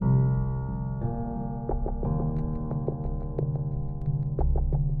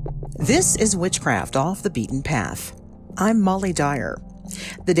This is Witchcraft Off the Beaten Path. I'm Molly Dyer.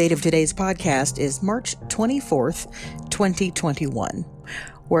 The date of today's podcast is March 24th, 2021.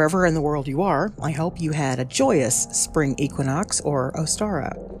 Wherever in the world you are, I hope you had a joyous spring equinox or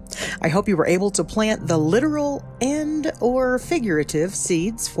Ostara. I hope you were able to plant the literal and or figurative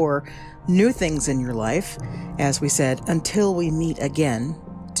seeds for new things in your life, as we said, until we meet again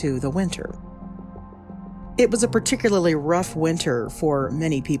to the winter. It was a particularly rough winter for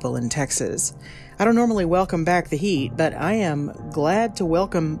many people in Texas. I don't normally welcome back the heat, but I am glad to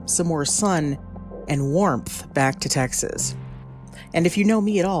welcome some more sun and warmth back to Texas. And if you know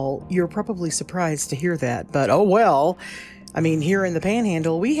me at all, you're probably surprised to hear that, but oh well. I mean, here in the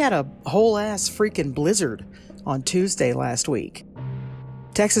Panhandle, we had a whole-ass freaking blizzard on Tuesday last week.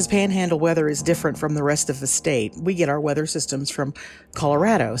 Texas Panhandle weather is different from the rest of the state. We get our weather systems from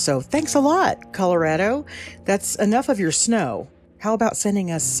Colorado, so thanks a lot, Colorado. That's enough of your snow. How about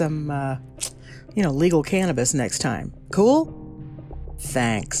sending us some, legal cannabis next time? Cool?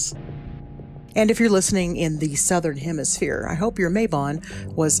 Thanks. And if you're listening in the Southern Hemisphere, I hope your Mabon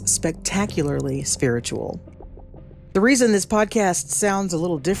was spectacularly spiritual. The reason this podcast sounds a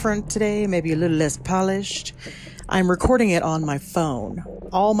little different today, maybe a little less polished, I'm recording it on my phone.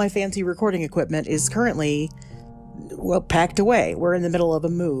 All my fancy recording equipment is currently, packed away. We're in the middle of a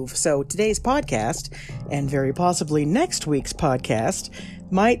move. So today's podcast, and very possibly next week's podcast,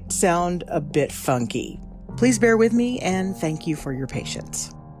 might sound a bit funky. Please bear with me, and thank you for your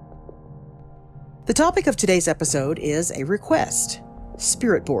patience. The topic of today's episode is a request: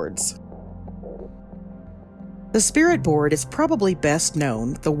 spirit boards. The spirit board is probably best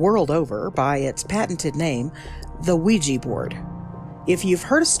known the world over by its patented name, the Ouija board. If you've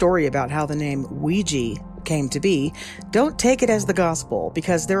heard a story about how the name Ouija came to be, don't take it as the gospel,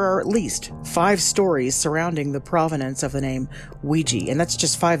 because there are at least 5 stories surrounding the provenance of the name Ouija, and that's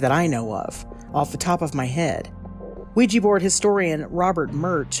just 5 that I know of, off the top of my head. Ouija board historian Robert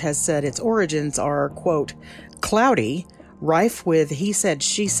Murch has said its origins are, quote, cloudy, rife with he said,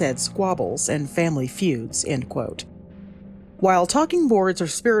 she said squabbles and family feuds, end quote. While talking boards or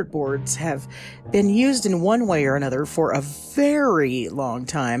spirit boards have been used in one way or another for a very long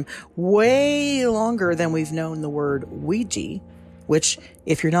time, way longer than we've known the word Ouija, which,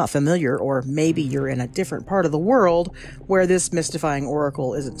 if you're not familiar, or maybe you're in a different part of the world where this mystifying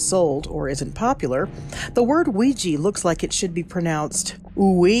oracle isn't sold or isn't popular, the word Ouija looks like it should be pronounced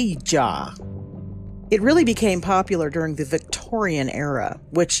Ouija. It really became popular during the Victorian era,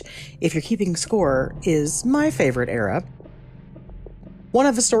 which, if you're keeping score, is my favorite era. One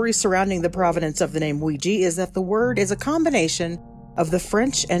of the stories surrounding the provenance of the name Ouija is that the word is a combination of the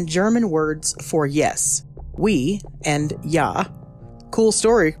French and German words for yes, oui, and ja. Cool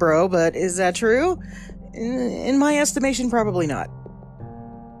story, bro, but is that true? In my estimation, probably not.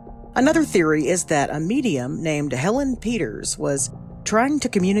 Another theory is that a medium named Helen Peters was trying to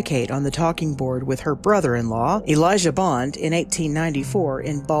communicate on the talking board with her brother-in-law, Elijah Bond, in 1894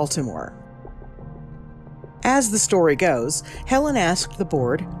 in Baltimore. As the story goes, Helen asked the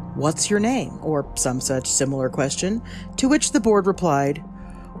board, "What's your name?" or some such similar question, to which the board replied,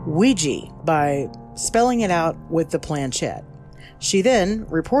 Ouija, by spelling it out with the planchette. She then,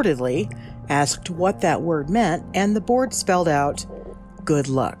 reportedly, asked what that word meant, and the board spelled out, good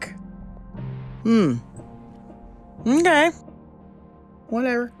luck. Okay.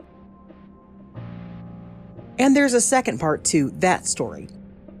 Whatever. And there's a second part to that story.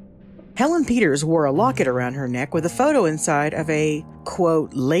 Helen Peters wore a locket around her neck with a photo inside of a,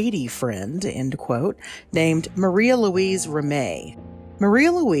 quote, lady friend, end quote, named Maria Louise Ramey.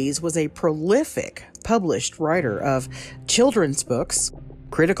 Maria Louise was a prolific published writer of children's books,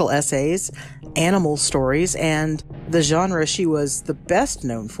 critical essays, animal stories, and the genre she was the best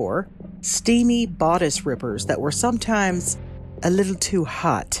known for, steamy bodice rippers that were sometimes a little too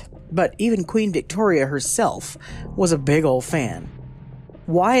hot. But even Queen Victoria herself was a big old fan.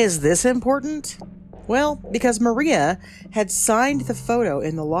 Why is this important? Well, because Maria had signed the photo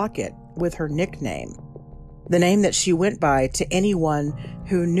in the locket with her nickname, the name that she went by to anyone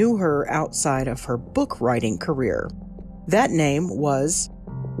who knew her outside of her book writing career. That name was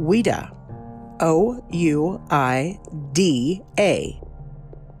Ouida, O-U-I-D-A.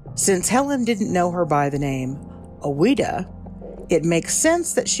 Since Helen didn't know her by the name Ouida, it makes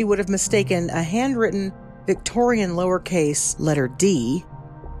sense that she would have mistaken a handwritten Victorian lowercase letter D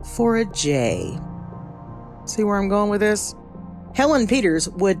for a J. See where I'm going with this? Helen Peters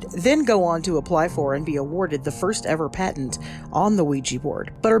would then go on to apply for and be awarded the first ever patent on the Ouija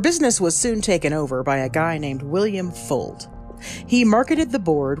board, but her business was soon taken over by a guy named William Fuld. He marketed the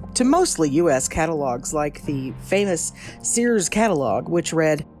board to mostly U.S. catalogs like the famous Sears catalog, which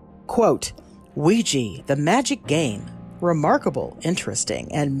read, Quote, Ouija, the magic game. Remarkable,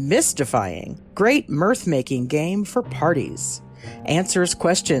 interesting, and mystifying. Great mirth-making game for parties. Answers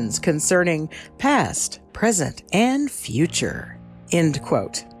questions concerning past, present, and future. End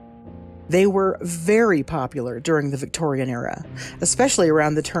quote. They were very popular during the Victorian era, especially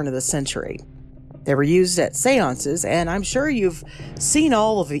around the turn of the century. They were used at seances, and I'm sure you've seen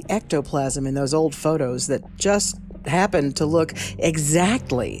all of the ectoplasm in those old photos that just happen to look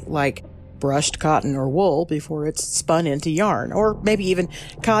exactly like brushed cotton or wool before it's spun into yarn, or maybe even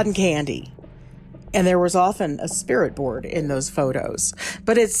cotton candy. And there was often a spirit board in those photos.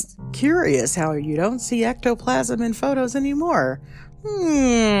 But it's curious how you don't see ectoplasm in photos anymore.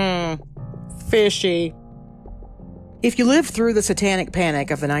 Fishy. If you lived through the satanic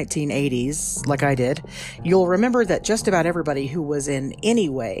panic of the 1980s, like I did, you'll remember that just about everybody who was in any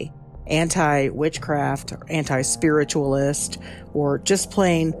way anti-witchcraft, or anti-spiritualist, or just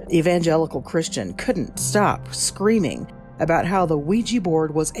plain evangelical Christian couldn't stop screaming about how the Ouija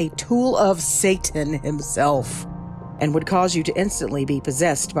board was a tool of Satan himself and would cause you to instantly be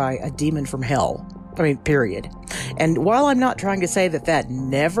possessed by a demon from hell. Period. And while I'm not trying to say that that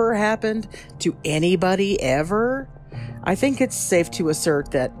never happened to anybody ever, I think it's safe to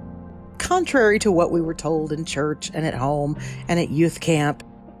assert that, contrary to what we were told in church and at home and at youth camp,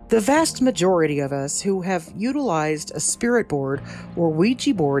 the vast majority of us who have utilized a spirit board or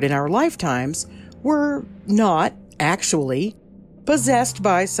Ouija board in our lifetimes were not actually possessed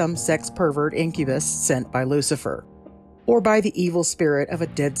by some sex pervert incubus sent by Lucifer, or by the evil spirit of a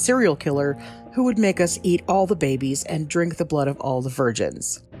dead serial killer who would make us eat all the babies and drink the blood of all the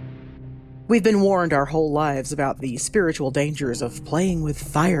virgins. We've been warned our whole lives about the spiritual dangers of playing with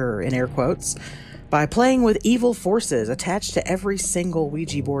fire, in air quotes, by playing with evil forces attached to every single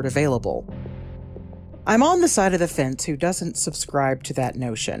Ouija board available. I'm on the side of the fence who doesn't subscribe to that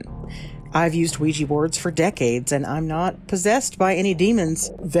notion. I've used Ouija boards for decades, and I'm not possessed by any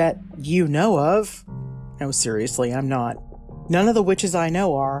demons that you know of. No, seriously, I'm not. None of the witches I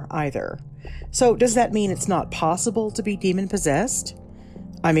know are, either. So does that mean it's not possible to be demon-possessed?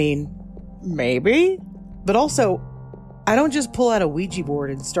 I mean, maybe? But also, I don't just pull out a Ouija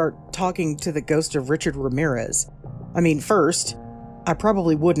board and start talking to the ghost of Richard Ramirez. First, I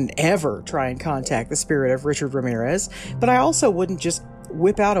probably wouldn't ever try and contact the spirit of Richard Ramirez, but I also wouldn't just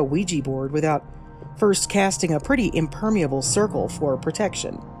whip out a Ouija board without first casting a pretty impermeable circle for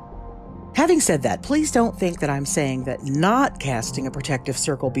protection. Having said that, please don't think that I'm saying that not casting a protective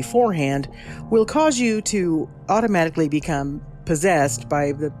circle beforehand will cause you to automatically become possessed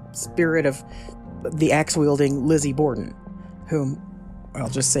by the spirit of the axe-wielding Lizzie Borden, whom I'll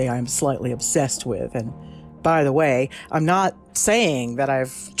just say I'm slightly obsessed with. And by the way, I'm not saying that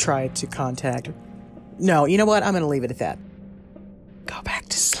I've tried to contact... No, you know what? I'm going to leave it at that. Go back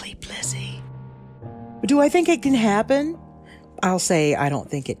to sleep, Lizzie. Do I think it can happen? I'll say I don't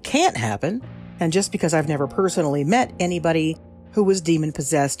think it can't happen, and just because I've never personally met anybody who was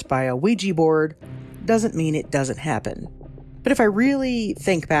demon-possessed by a Ouija board doesn't mean it doesn't happen. But if I really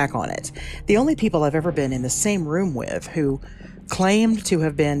think back on it, the only people I've ever been in the same room with who claimed to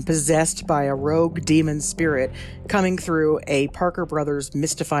have been possessed by a rogue demon spirit coming through a Parker Brothers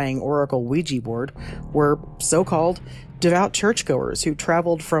mystifying oracle Ouija board were so-called devout churchgoers who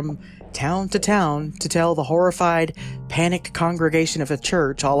traveled from town to town to tell the horrified, panicked congregation of a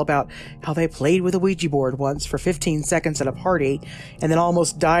church all about how they played with a Ouija board once for 15 seconds at a party and then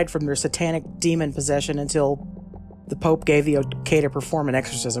almost died from their satanic demon possession until the Pope gave the okay to perform an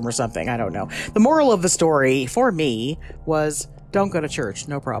exorcism or something. I don't know. The moral of the story, for me, was don't go to church.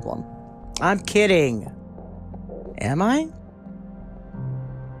 No problem. I'm kidding. Am I?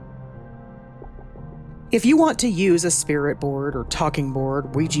 If you want to use a spirit board or talking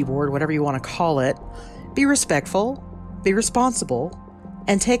board, Ouija board, whatever you want to call it, be respectful, be responsible,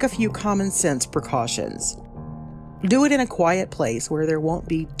 and take a few common sense precautions. Do it in a quiet place where there won't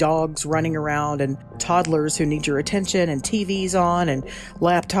be dogs running around and toddlers who need your attention and TVs on and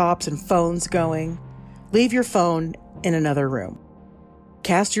laptops and phones going. Leave your phone in another room.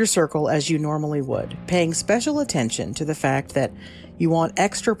 Cast your circle as you normally would, paying special attention to the fact that you want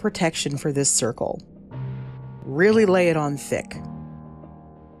extra protection for this circle. Really lay it on thick.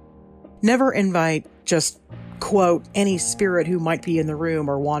 Never invite just, quote, any spirit who might be in the room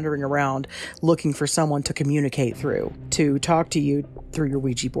or wandering around looking for someone to communicate through, to talk to you through your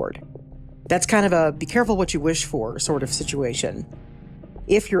Ouija board. That's kind of a be careful what you wish for sort of situation.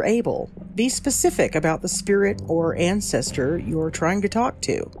 If you're able, be specific about the spirit or ancestor you're trying to talk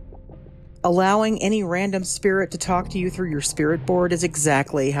to. Allowing any random spirit to talk to you through your spirit board is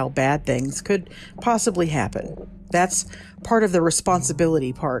exactly how bad things could possibly happen. That's part of the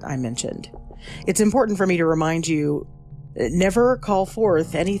responsibility part I mentioned. It's important for me to remind you, never call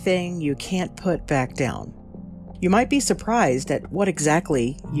forth anything you can't put back down. You might be surprised at what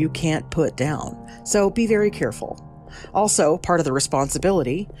exactly you can't put down, so be very careful. Also, part of the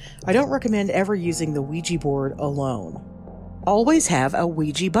responsibility, I don't recommend ever using the Ouija board alone. Always have a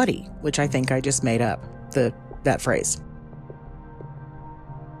Ouija buddy, which I think I just made up, that phrase.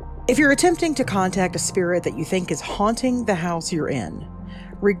 If you're attempting to contact a spirit that you think is haunting the house you're in,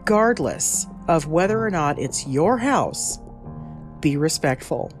 regardless of whether or not it's your house, be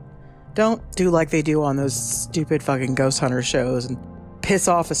respectful. Don't do like they do on those stupid fucking ghost hunter shows and piss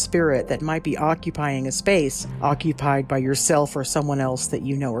off a spirit that might be occupying a space occupied by yourself or someone else that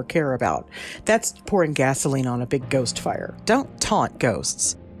you know or care about. That's pouring gasoline on a big ghost fire. Don't taunt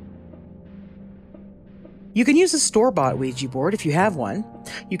ghosts. You can use a store-bought Ouija board if you have one.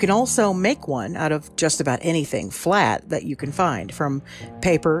 You can also make one out of just about anything flat that you can find, from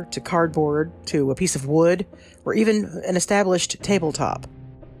paper to cardboard to a piece of wood or even an established tabletop.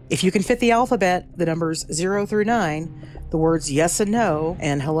 If you can fit the alphabet, the numbers 0 through 9, the words yes and no,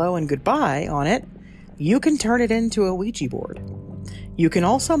 and hello and goodbye on it, you can turn it into a Ouija board. You can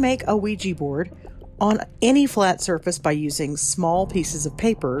also make a Ouija board on any flat surface by using small pieces of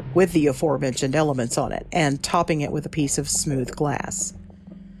paper with the aforementioned elements on it and topping it with a piece of smooth glass.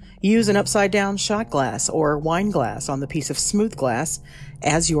 Use an upside-down shot glass or wine glass on the piece of smooth glass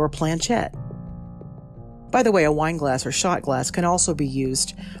as your planchette. By the way, a wine glass or shot glass can also be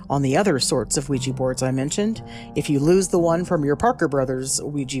used on the other sorts of Ouija boards I mentioned. If you lose the one from your Parker Brothers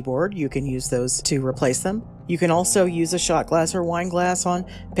Ouija board, you can use those to replace them. You can also use a shot glass or wine glass on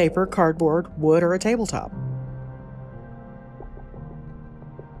paper, cardboard, wood, or a tabletop.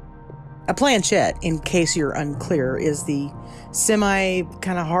 A planchette, in case you're unclear, is the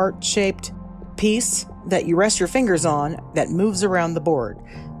kind of heart-shaped piece that you rest your fingers on that moves around the board,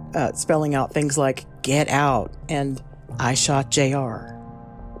 spelling out things like "Get out" and "I shot JR."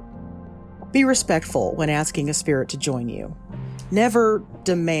 Be respectful when asking a spirit to join you. Never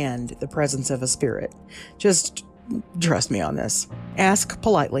demand the presence of a spirit. Just trust me on this. Ask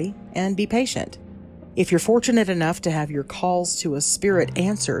politely and be patient. If you're fortunate enough to have your calls to a spirit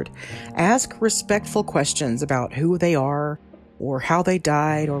answered, ask respectful questions about who they are or how they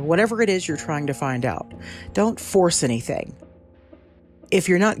died or whatever it is you're trying to find out. Don't force anything. If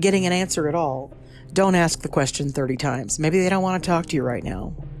you're not getting an answer at all, don't ask the question 30 times. Maybe they don't want to talk to you right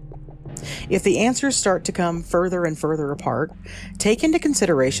now. If the answers start to come further and further apart, take into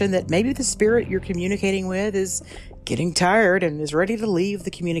consideration that maybe the spirit you're communicating with is getting tired and is ready to leave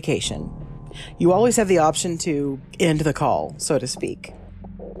the communication. You always have the option to end the call, so to speak.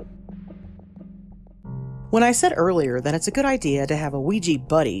 When I said earlier that it's a good idea to have a Ouija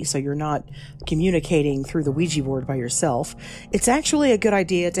buddy so you're not communicating through the Ouija board by yourself, it's actually a good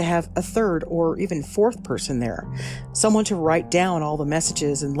idea to have a third or even fourth person there, someone to write down all the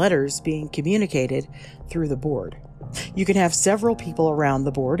messages and letters being communicated through the board. You can have several people around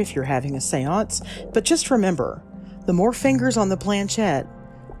the board if you're having a seance, but just remember, the more fingers on the planchette,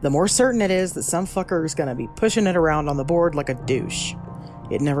 the more certain it is that some fucker is going to be pushing it around on the board like a douche.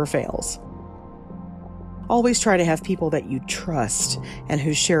 It never fails. Always try to have people that you trust and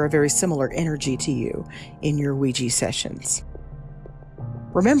who share a very similar energy to you in your Ouija sessions.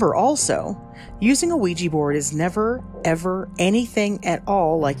 Remember also, using a Ouija board is never, ever anything at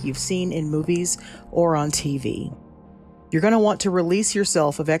all like you've seen in movies or on TV. You're going to want to release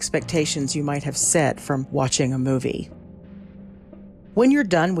yourself of expectations you might have set from watching a movie. When you're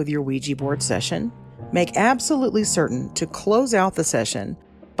done with your Ouija board session, make absolutely certain to close out the session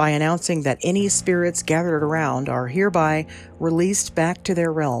by announcing that any spirits gathered around are hereby released back to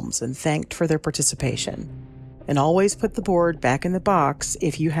their realms and thanked for their participation. And always put the board back in the box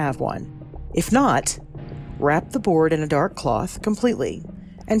if you have one. If not, wrap the board in a dark cloth completely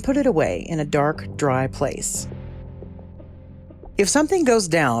and put it away in a dark, dry place. If something goes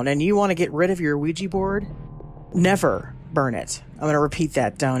down and you want to get rid of your Ouija board, never burn it. I'm going to repeat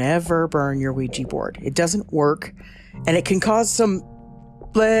that. Don't ever burn your Ouija board. It doesn't work, and it can cause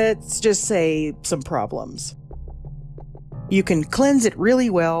let's just say some problems. You can cleanse it really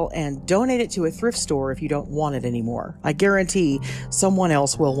well and donate it to a thrift store if you don't want it anymore. I guarantee someone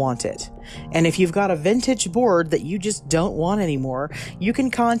else will want it. And if you've got a vintage board that you just don't want anymore, you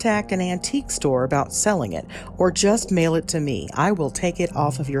can contact an antique store about selling it or just mail it to me. I will take it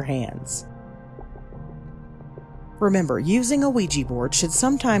off of your hands. Remember, using a Ouija board should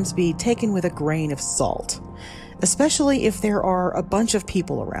sometimes be taken with a grain of salt, especially if there are a bunch of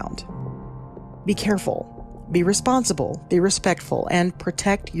people around. Be careful, be responsible, be respectful, and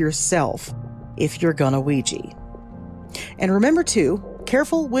protect yourself if you're gonna Ouija. And remember too,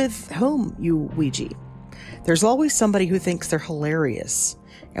 careful with whom you Ouija. There's always somebody who thinks they're hilarious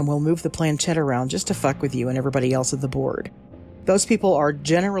and will move the planchette around just to fuck with you and everybody else at the board. Those people are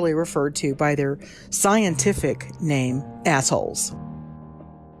generally referred to by their scientific name, assholes.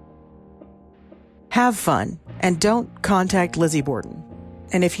 Have fun, and don't contact Lizzie Borden.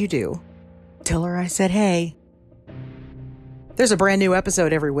 And if you do, tell her I said hey. There's a brand new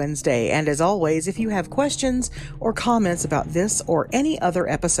episode every Wednesday, and as always, if you have questions or comments about this or any other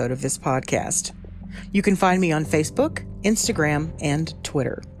episode of this podcast, you can find me on Facebook, Instagram, and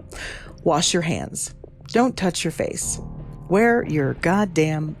Twitter. Wash your hands. Don't touch your face. Wear your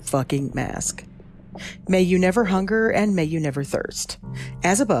goddamn fucking mask. May you never hunger and may you never thirst.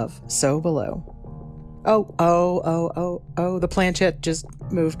 As above, so below. Oh, the planchette just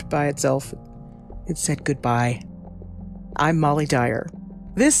moved by itself. It said goodbye. I'm Molly Dyer.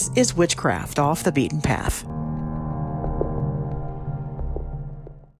 This is Witchcraft Off the Beaten Path.